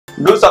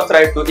Do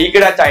subscribe to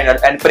Ekeeda channel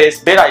and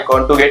press bell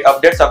icon to get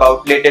updates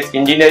about latest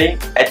engineering,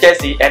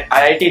 HSC and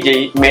IIT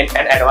JEE main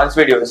and advanced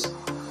videos.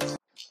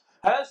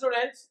 Hello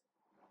students,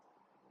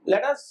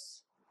 let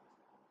us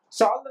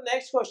solve the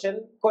next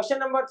question, question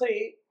number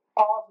 3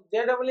 of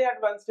JEE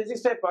Advanced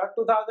Physics paper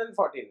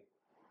 2014.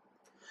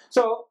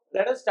 So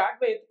let us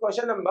start with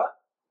question number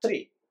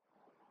 3.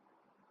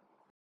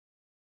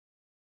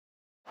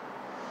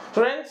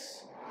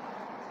 Students,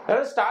 let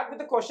us start with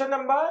the question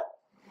number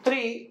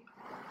 3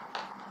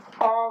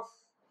 of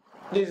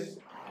this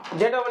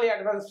JEE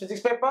Advanced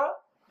Physics paper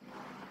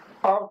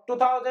of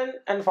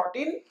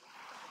 2014.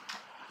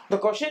 The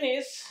question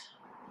is,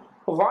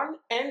 one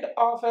end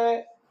of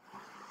a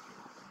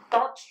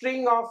taut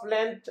string of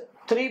length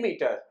 3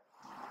 meter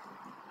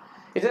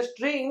is a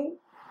string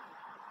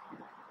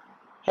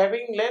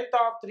having length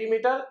of 3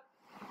 meter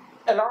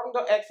along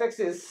the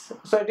x-axis.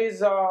 So it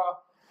is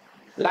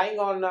lying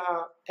on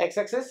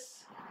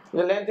x-axis.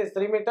 The length is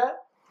 3 meter.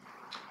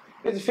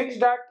 It is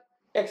fixed at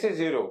x is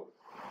 0.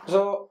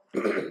 So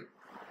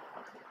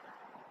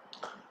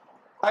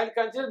I will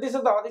consider this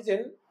as the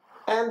origin,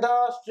 and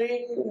the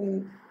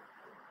string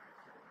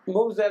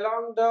moves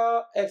along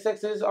the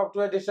x-axis up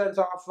to a distance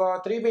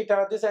of 3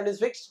 meter. This end is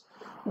fixed,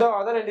 the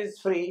other end is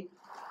free.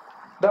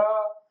 The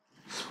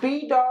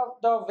speed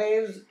of the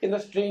waves in the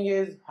string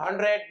is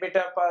 100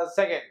 meter per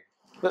second.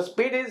 The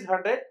speed is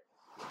 100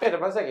 meter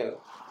per second.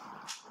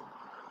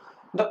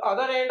 The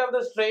other end of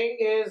the string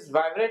is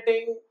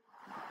vibrating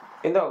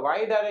in the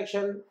y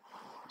direction.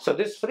 So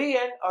this free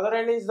end, other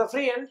end is the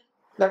free end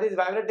that is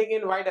vibrating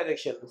in y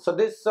direction. So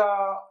this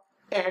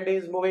end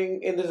is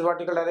moving in this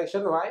vertical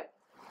direction y,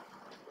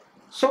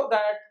 so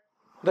that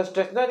the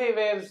stationary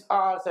waves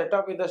are set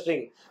up in the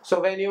string.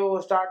 So when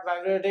you start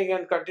vibrating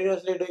and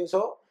continuously doing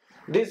so,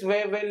 this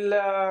wave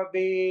will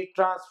be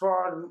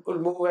transferred, will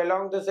move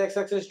along this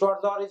x-axis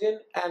towards the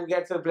origin and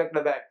gets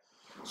reflected back.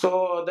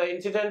 So the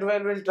incident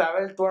wave will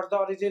travel towards the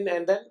origin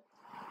and then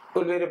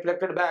will be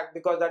reflected back,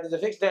 because that is a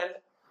fixed end.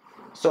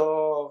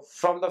 So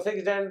from the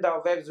fixed end,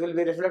 the waves will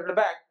be reflected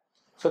back.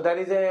 So there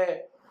is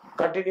a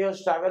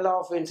continuous travel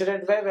of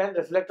incident wave and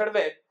reflected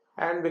wave,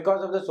 and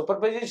because of the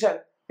superposition,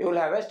 you will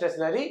have a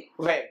stationary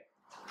wave.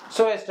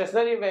 So a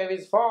stationary wave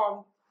is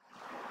formed,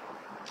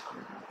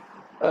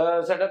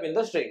 set up in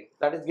the string.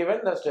 That is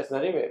given the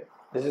stationary wave.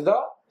 This is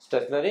the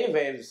stationary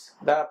waves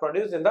that are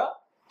produced in the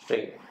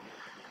string.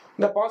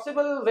 The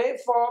possible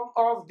waveform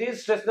of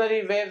these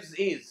stationary waves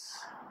is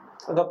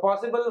the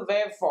possible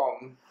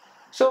waveform.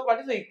 So what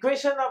is the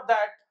equation of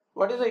that?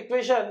 What is the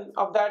equation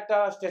of that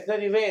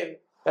stationary wave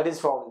that is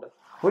formed?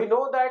 We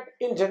know that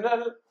in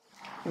general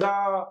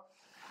the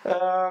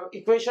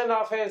equation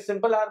of a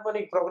simple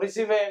harmonic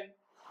progressive wave,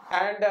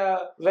 and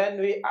when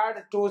we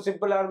add two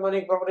simple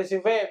harmonic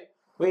progressive wave,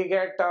 we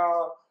get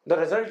the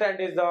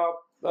resultant is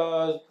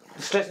the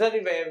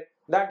stationary wave.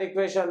 That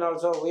equation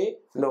also we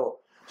know.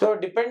 So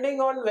depending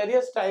on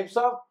various types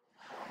of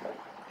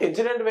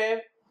incident wave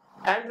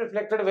and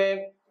reflected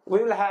wave,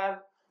 we will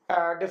have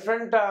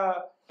different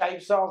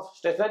types of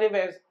stationary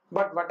waves,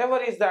 but whatever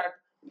is that,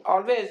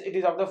 always it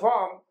is of the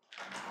form.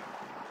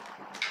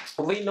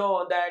 We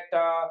know that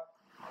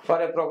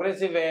for a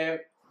progressive wave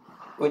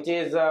which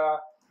is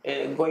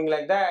going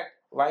like that,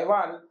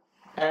 y1,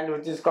 and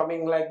which is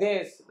coming like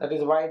this, that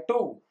is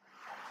y2.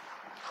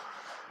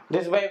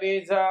 This wave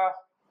is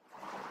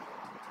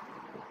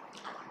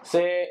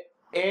say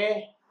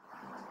a1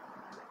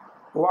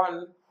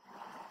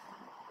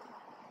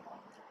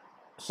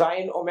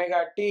 sine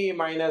omega t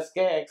minus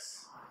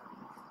kx,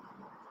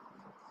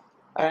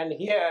 and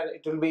here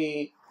it will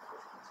be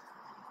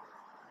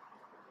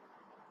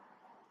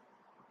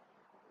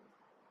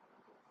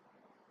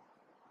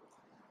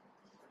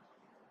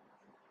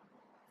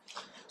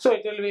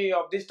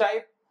of this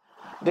type.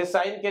 This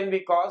sign can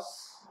be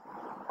cos,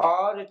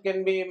 or it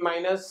can be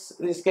minus,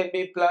 this can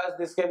be plus,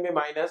 this can be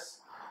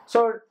minus.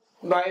 So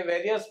by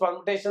various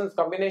permutations,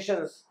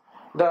 combinations,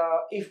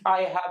 if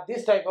I have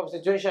this type of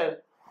situation,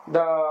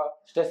 the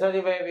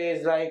stationary wave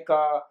is like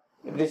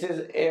this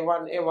is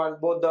a1,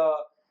 both the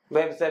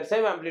waves have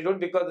same amplitude,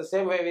 because the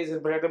same wave is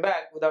reflected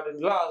back without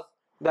any loss.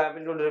 The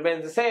amplitude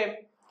remains the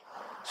same.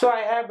 So I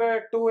have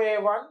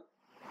 2a1,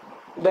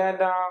 then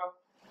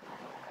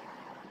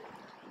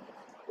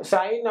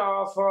sine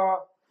of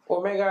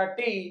omega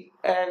t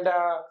and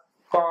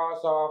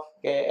cos of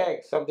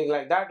kx, something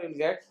like that we'll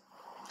get.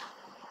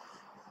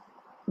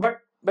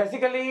 But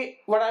basically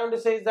what I want to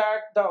say is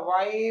that the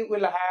y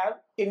will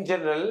have in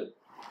general,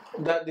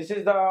 this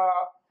is the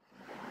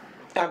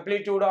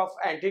amplitude of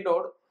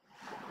antinode.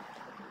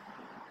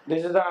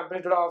 This is the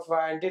amplitude of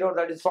antinode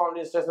that is formed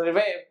in stationary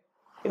wave.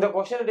 In the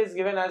question it is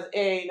given as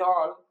a in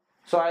all,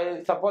 so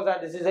I suppose that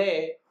this is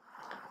a.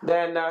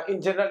 Then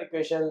in general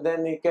equation,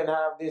 then you can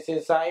have this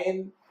is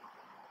sine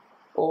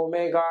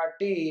omega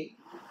t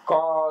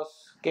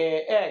cos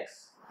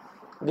kx.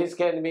 This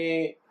can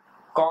be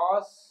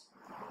cos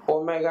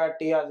omega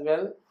t as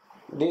well.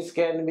 This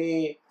can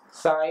be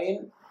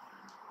sine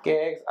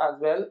kx as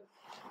well.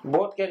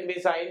 Both can be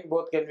sine,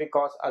 both can be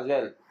cos as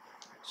well.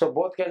 So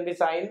both can be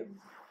sine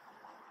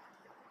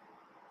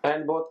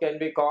and both can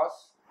be cos.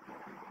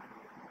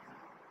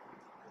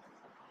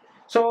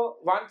 So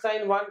one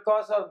sine, one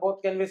cos, or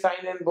both can be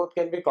sine and both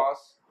can be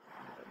cos.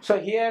 So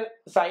here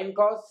sine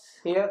cos,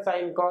 here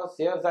sine cos,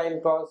 here sine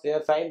cos,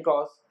 here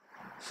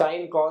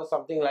sine cos,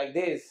 something like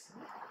this.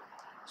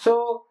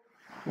 So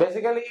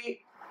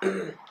basically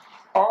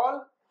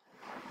all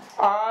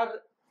are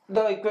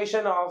the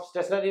equation of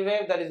stationary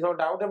wave, there is no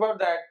doubt about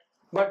that.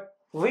 But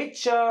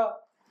which are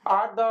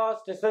the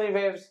stationary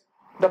waves,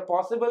 the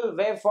possible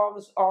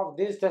waveforms of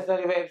these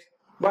stationary waves,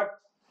 but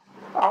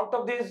out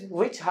of these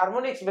which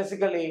harmonics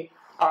basically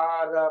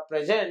are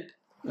present,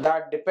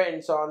 that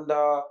depends on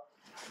the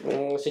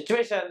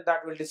situation that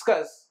we'll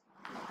discuss.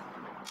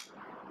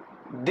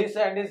 This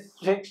end is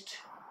fixed,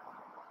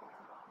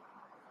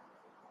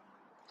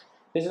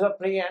 this is a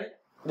pre-end,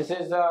 this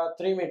is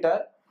 3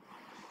 meter.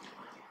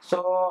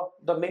 So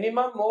the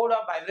minimum mode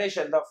of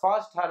vibration, the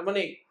first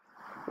harmonic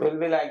will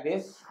be like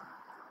this.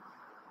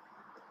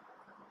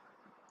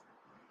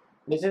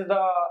 This is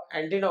the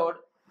antinode.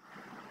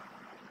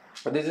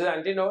 This is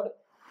antinode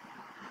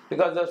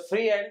because the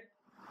free end,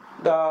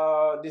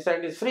 this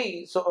end is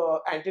free,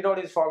 so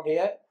antinode is formed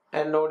here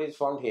and node is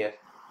formed here.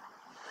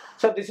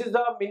 So this is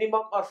the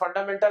minimum or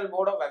fundamental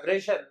mode of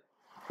vibration,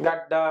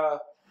 that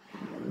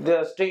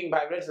the string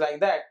vibrates like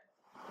that.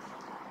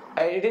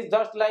 And it is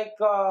just like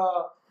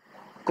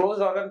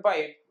closed organ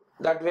pipe,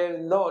 that we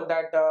know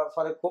that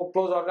for a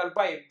closed organ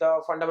pipe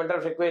the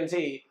fundamental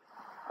frequency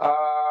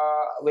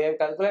we have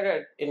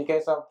calculated. In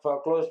case of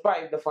closed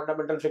pipe, the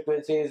fundamental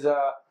frequency is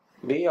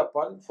B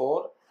upon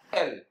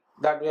 4L,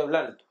 that we have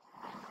learnt.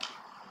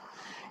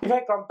 If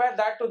I compare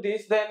that to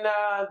this, then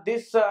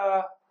this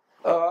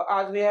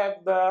as we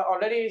have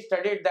already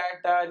studied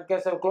that in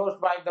case of closed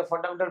pipe the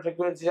fundamental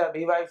frequencies are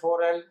B by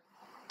 4L.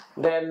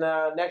 Then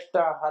next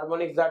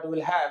harmonics that we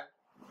will have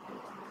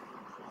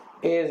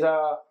is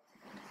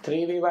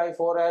 3B by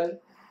 4L,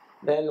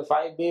 then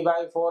 5B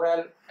by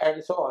 4L,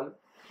 and so on,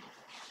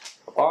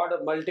 or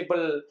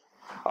multiple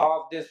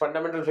of this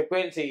fundamental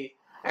frequency.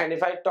 And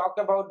if I talk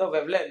about the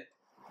wavelength,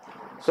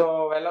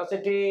 so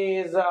velocity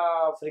is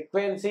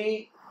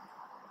frequency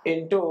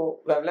into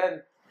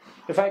wavelength.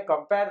 If I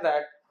compare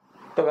that,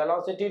 the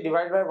velocity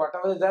divided by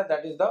whatever is that,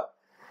 that is the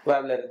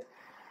wavelength.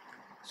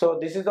 So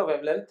this is the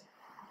wavelength.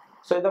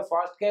 So in the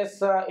first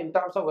case, in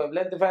terms of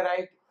wavelength, if I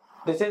write,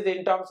 this is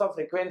in terms of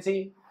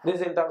frequency,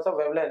 this is in terms of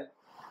wavelength.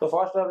 The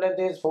first wavelength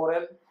is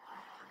 4L.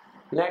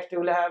 Next you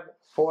will have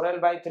 4L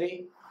by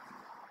 3.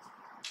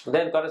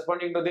 Then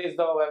corresponding to this,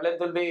 the wavelength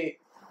will be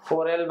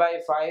 4L by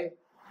 5,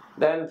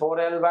 then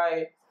 4L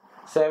by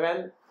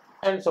 7,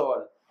 and so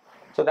on.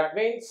 So that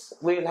means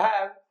we will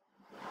have,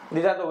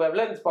 these are the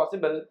wavelengths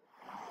possible.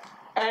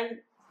 And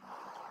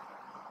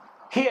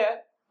here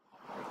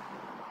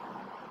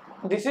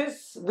this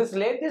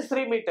length is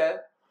 3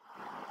 meter,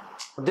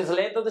 this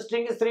length of the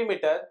string is 3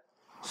 meter.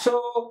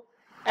 So,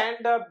 and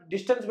the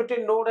distance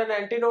between node and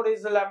antinode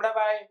is lambda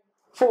by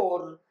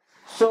 4.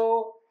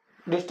 So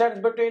distance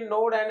between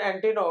node and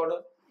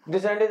antinode,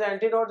 this end is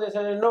antinode, this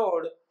end is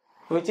node,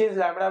 which is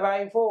lambda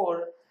by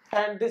 4,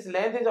 and this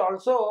length is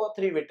also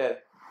 3 meter,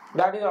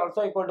 that is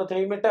also equal to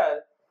 3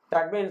 meter.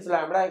 That means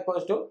lambda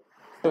equals to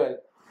 12.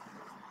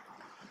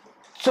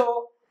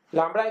 So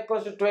lambda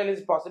equals to 12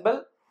 is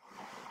possible.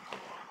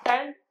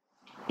 And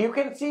you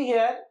can see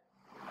here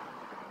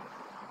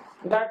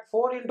that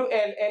 4 into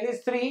L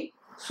is 3,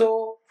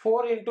 so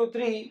 4 into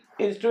 3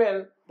 is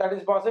 12, that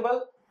is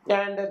possible.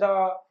 And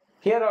the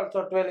here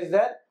also 12 is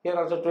there, here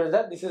also 12 is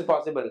there, this is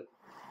possible.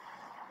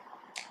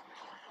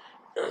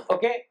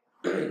 Okay.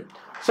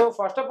 So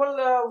first of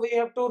all we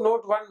have to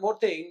note one more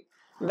thing,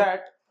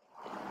 that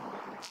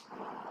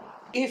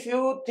if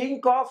you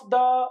think of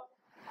the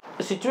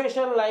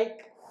situation like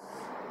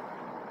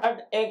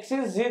at x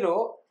is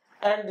 0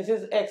 and this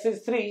is x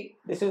is 3,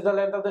 this is the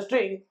length of the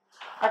string,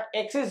 at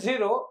x is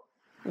 0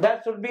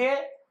 that should be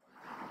a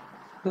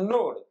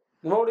node,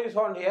 node is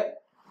found here,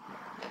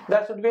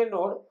 that should be a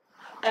node.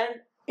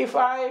 And if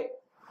I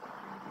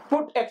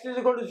put x is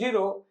equal to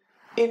 0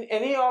 in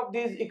any of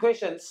these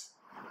equations,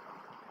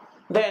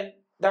 then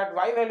that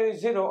y value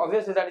is 0,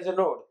 obviously that is a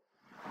node.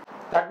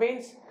 That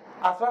means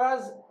as far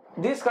as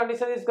this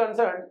condition is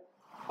concerned,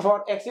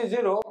 for x is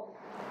 0,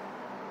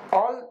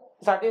 all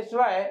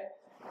satisfy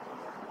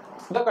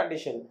the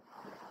condition.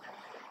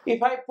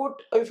 If I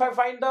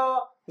find the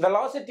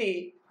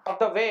velocity of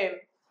the wave,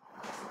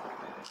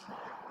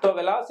 the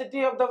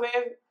velocity of the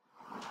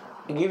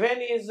wave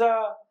given is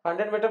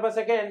 100 meter per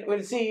second.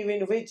 We'll see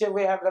in which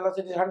we have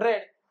velocity is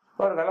 100,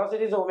 or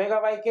velocity is omega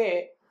by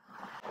k.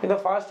 In the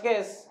first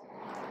case,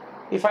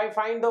 if I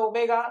find the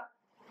omega,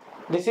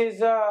 this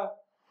is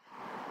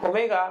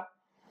omega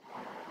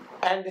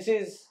and this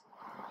is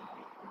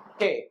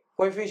k.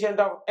 Coefficient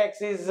of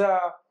x is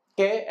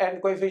k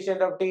and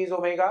coefficient of t is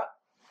omega.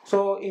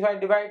 So if I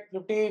divide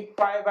 50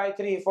 pi by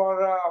 3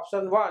 for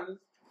option 1,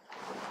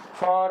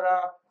 for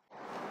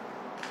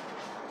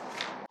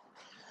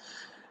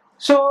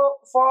so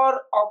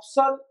for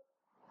option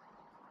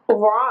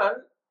 1,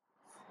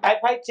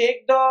 if I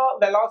check the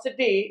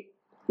velocity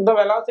The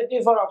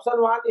velocity for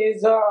option 1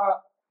 is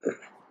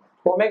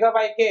omega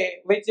by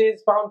k, which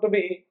is found to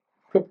be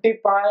 50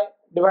 pi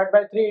divided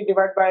by 3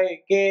 divided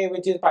by k,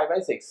 which is pi by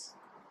 6.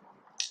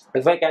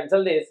 If I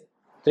cancel this,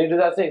 3 to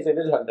the 6, it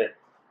is 100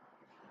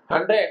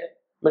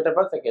 meter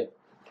per second.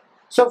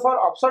 So for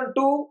option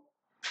 2,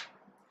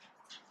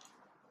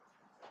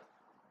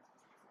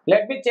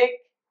 let me check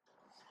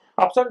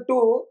option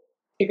 2.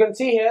 You can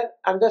see here,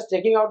 I'm just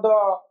checking out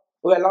the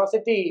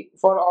velocity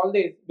for all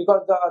these,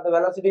 because the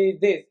velocity is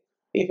this.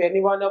 If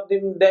any one of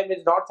them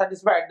is not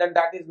satisfied, then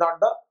that is not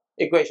the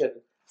equation.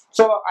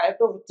 So I have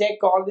to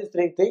check all these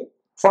three things.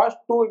 First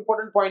two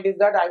important point is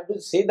that I have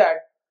to see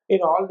that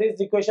in all these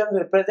equations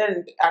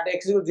represent at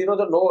x equals 0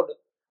 the node,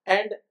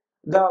 and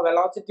the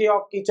velocity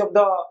of each of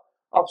the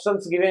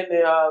options given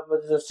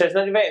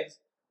stationary waves,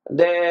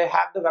 they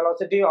have the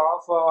velocity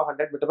of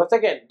 100 meter per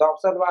second. The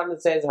option 1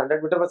 says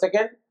 100 meter per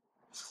second.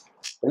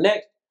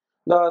 Next,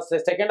 the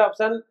second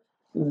option,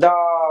 the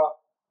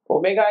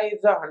omega is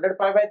 100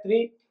 pi by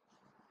 3,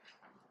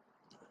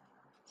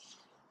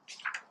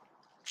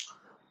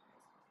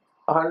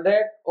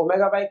 100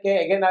 omega by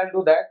k, again I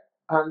will do that,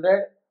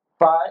 100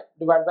 pi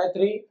divided by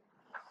 3,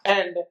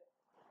 and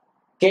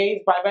k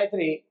is pi by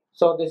 3,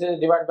 so this is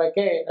divided by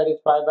k, that is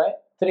pi by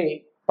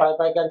 3,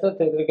 pi cancel,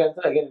 3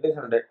 cancel, again it is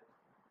 100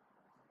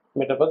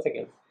 meter per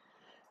second.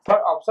 For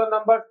option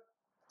number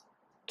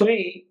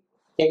 3,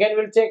 again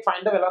we'll check,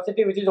 find the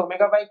velocity, which is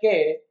omega by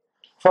k.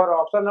 For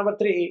option number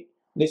 3,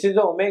 this is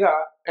the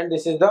omega and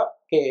this is the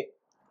k.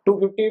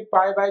 250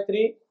 pi by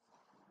 3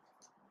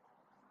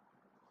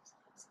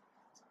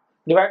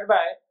 divided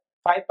by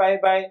 5 pi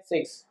by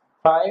 6.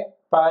 5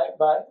 pi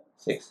by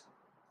 6.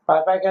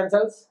 Pi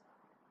cancels.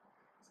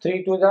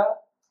 3 to the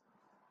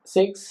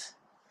 6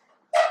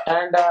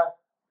 and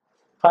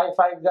 5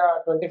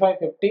 the 25,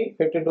 50,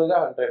 50 to the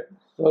 100.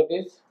 So it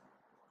is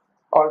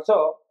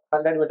also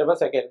 100 meter per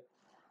second.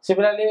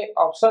 Similarly,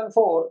 option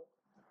 4,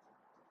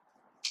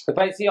 if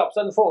I see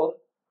option 4,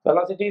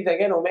 velocity is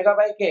again omega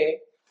by k.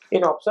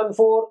 In option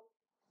 4,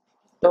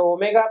 the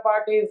omega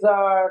part is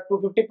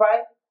 250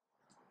 pi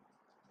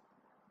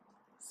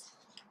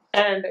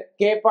and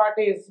k part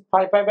is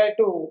 5 pi by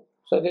 2.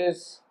 So this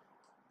is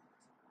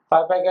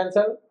 5 pi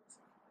cancel,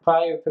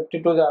 5,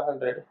 50 to the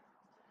 100.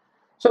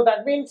 So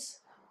that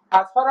means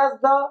as far as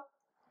the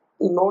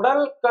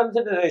node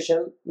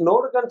considerations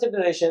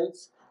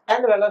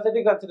and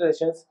velocity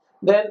considerations,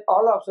 then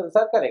all options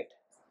are correct.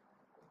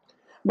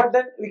 But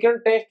then we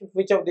can test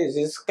which of these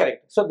is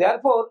correct. So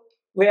therefore,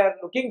 we are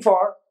looking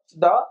for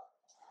the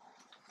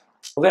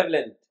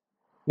wavelength,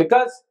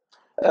 because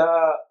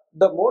the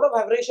mode of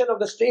vibration of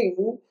the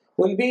string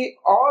will be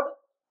odd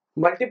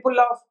multiple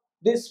of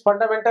this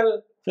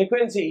fundamental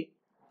frequency,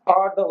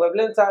 or the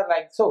wavelengths are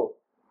like so.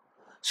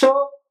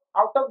 So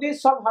out of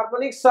these, some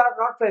harmonics are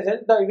not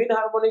present, the even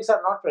harmonics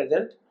are not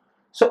present,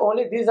 so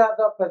only these are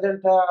the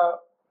present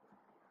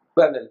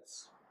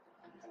wavelengths.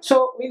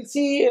 So we'll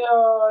see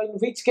in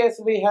which case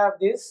we have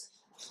this.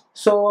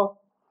 So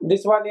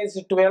this one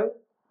is 12.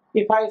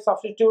 If I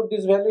substitute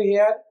this value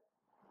here,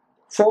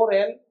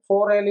 4L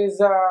is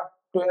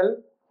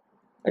 12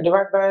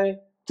 divided by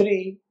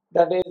 3,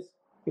 that is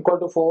equal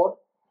to 4.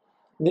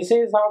 This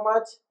is how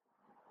much?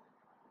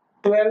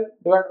 12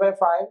 divided by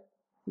 5.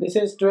 This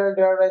is 12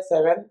 divided by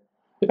 7.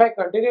 If I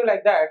continue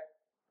like that,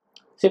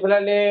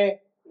 similarly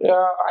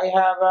I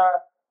have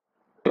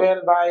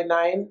 12 by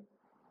 9,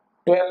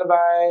 12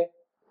 by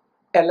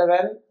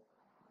 11,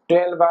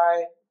 12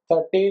 by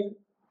 13,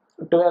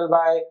 12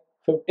 by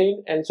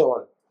 15, and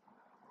so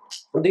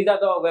on. These are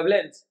the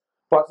wavelengths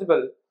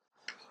possible.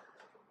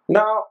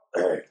 Now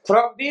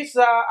from this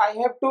I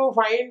have to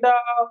find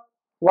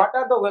what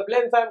are the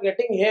wavelengths I am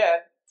getting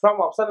here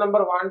from option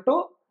number 1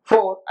 to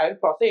 4. I will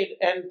proceed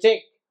and check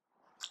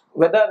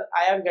whether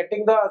I am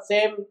getting the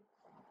same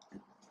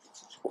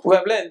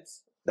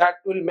wavelengths that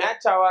will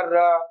match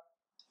our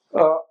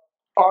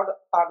odd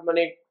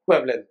harmonic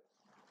wavelength.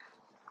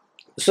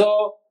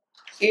 So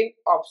in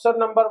option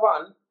number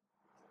 1,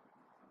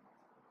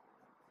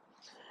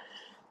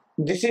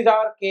 this is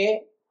our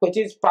k, which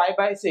is pi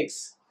by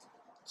 6.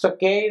 So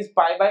k is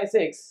pi by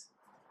 6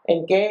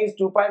 and k is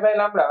 2 pi by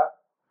lambda.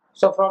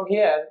 So from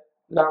here,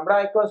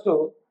 lambda equals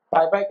to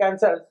pi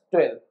cancels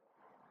 12.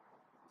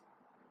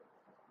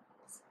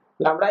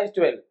 Lambda is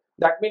 12.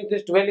 That means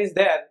this 12 is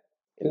there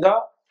in the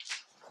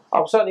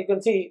option. You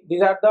can see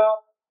these are the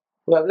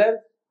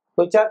wavelengths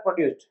which are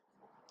produced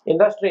in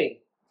the string.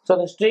 So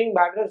the string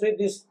matters with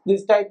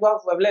this type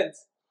of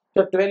wavelengths.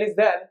 So 12 is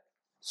there.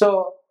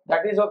 So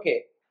that is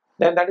okay.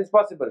 Then that is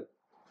possible.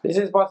 This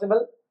is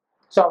possible.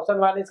 So option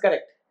 1 is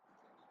correct.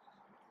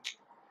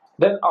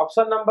 Then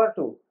option number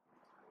 2.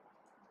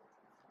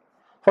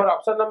 For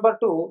option number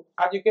 2,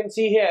 as you can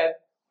see here,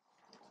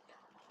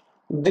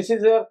 this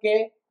is your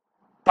k,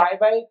 pi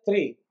by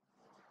 3.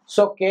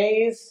 So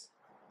k is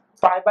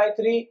pi by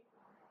 3,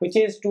 which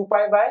is 2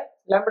 pi by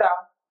lambda.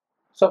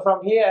 So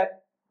from here,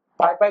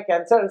 pi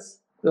cancels,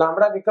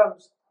 lambda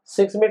becomes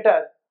 6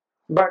 meter.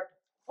 But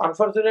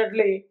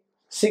unfortunately,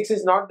 6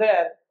 is not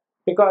there,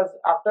 because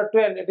after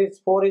 12 it is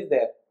 4 is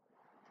there.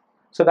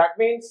 So that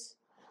means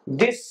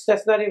this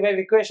stationary wave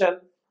equation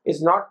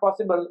is not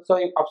possible. So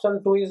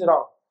option 2 is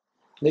wrong.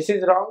 This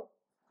is wrong.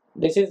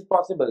 This is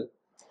possible.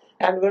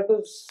 And we have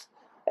to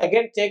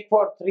again check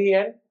for 3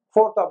 and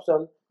 4th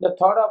option. The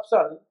third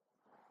option,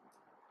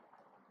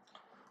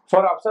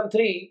 for option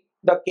 3,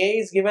 the k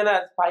is given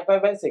as pi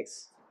by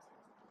 6.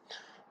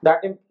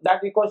 That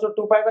equals to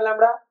 2 pi by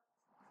lambda.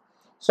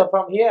 So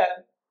from here,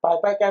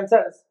 pi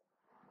cancels.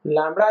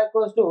 Lambda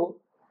equals to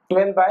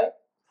 12 by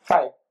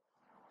 5.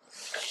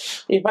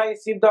 If I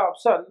see the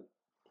option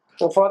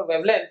for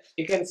wavelength,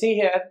 you can see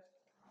here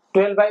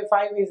 12 by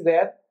 5 is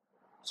there.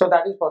 So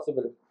that is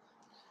possible.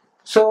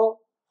 So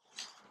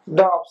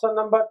the option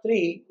number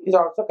 3 is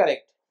also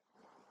correct.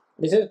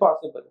 This is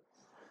possible.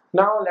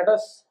 Now let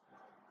us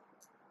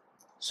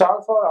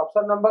solve for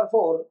option number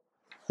 4,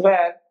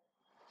 where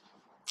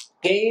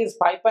k is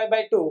pi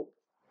by 2.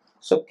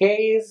 So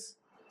k is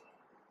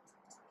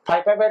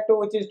pi by 2,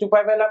 which is 2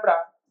 pi by lambda,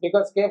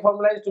 because k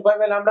formula is 2 pi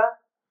by lambda.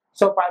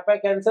 So pi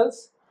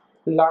cancels.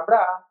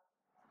 Lambda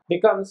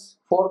becomes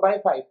 4 by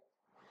 5.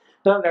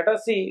 Now let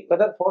us see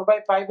whether 4 by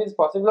 5 is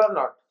possible or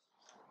not.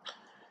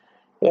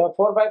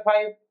 4 by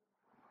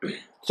 5,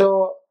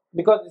 so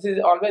because this is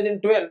always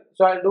in 12,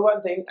 so I'll do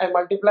one thing. I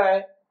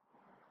multiply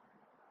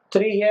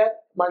 3 here,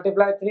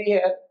 multiply 3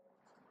 here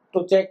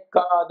to check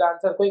the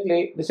answer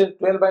quickly. This is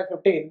 12 by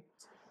 15.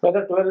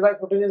 Whether 12 by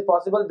 15 is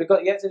possible, because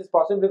yes, it is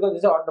possible, because this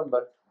is an odd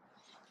number.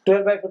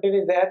 12 by 15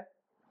 is there.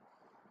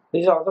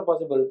 This is also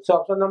possible. So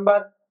option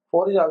number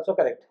 4 is also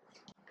correct.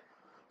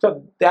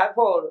 So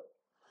therefore,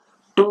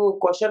 to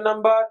question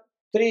number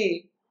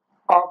 3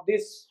 of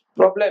this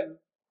problem,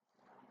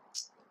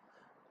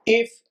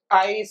 if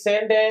I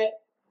send a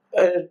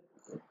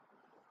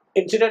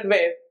incident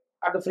wave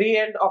at the free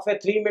end of a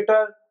 3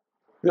 meter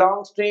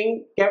long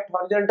string kept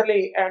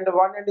horizontally and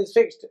one end is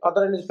fixed,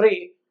 other end is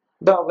free,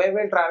 the wave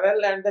will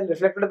travel and then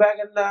reflected back,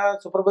 and the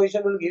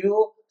superposition will give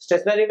you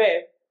stationary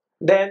wave.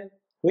 Then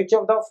which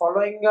of the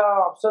following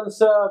options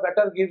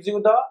better gives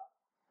you the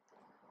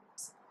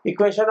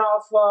equation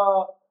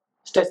of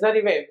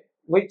stationary wave?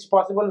 Which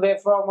possible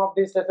waveform of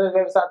these stationary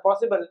waves are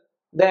possible?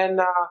 Then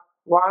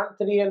 1,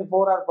 3 and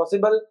 4 are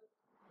possible,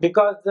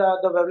 because the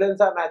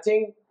wavelengths are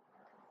matching,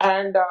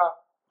 and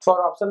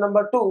for option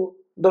number 2,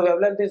 the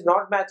wavelength is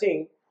not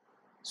matching,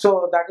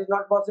 so that is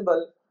not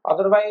possible.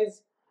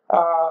 Otherwise,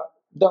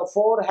 the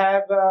 4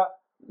 have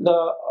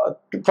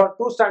for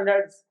 2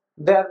 standards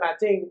they are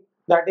matching,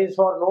 that is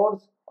for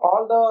nodes.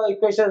 All the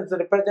equations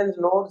represent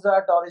nodes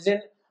at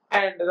origin,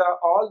 and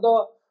all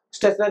the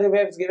stationary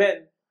waves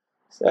given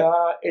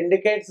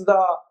indicates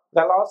the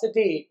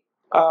velocity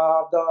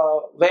of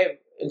the wave,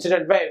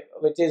 incident wave,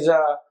 which is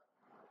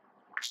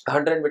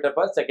 100 meter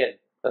per second.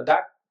 So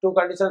that 2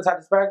 conditions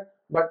satisfied,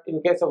 but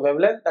in case of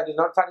wavelength, that is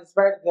not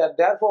satisfied.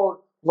 Therefore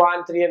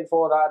 1, 3 and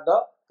 4 are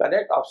the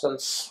correct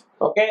options.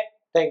 Okay,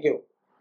 thank you.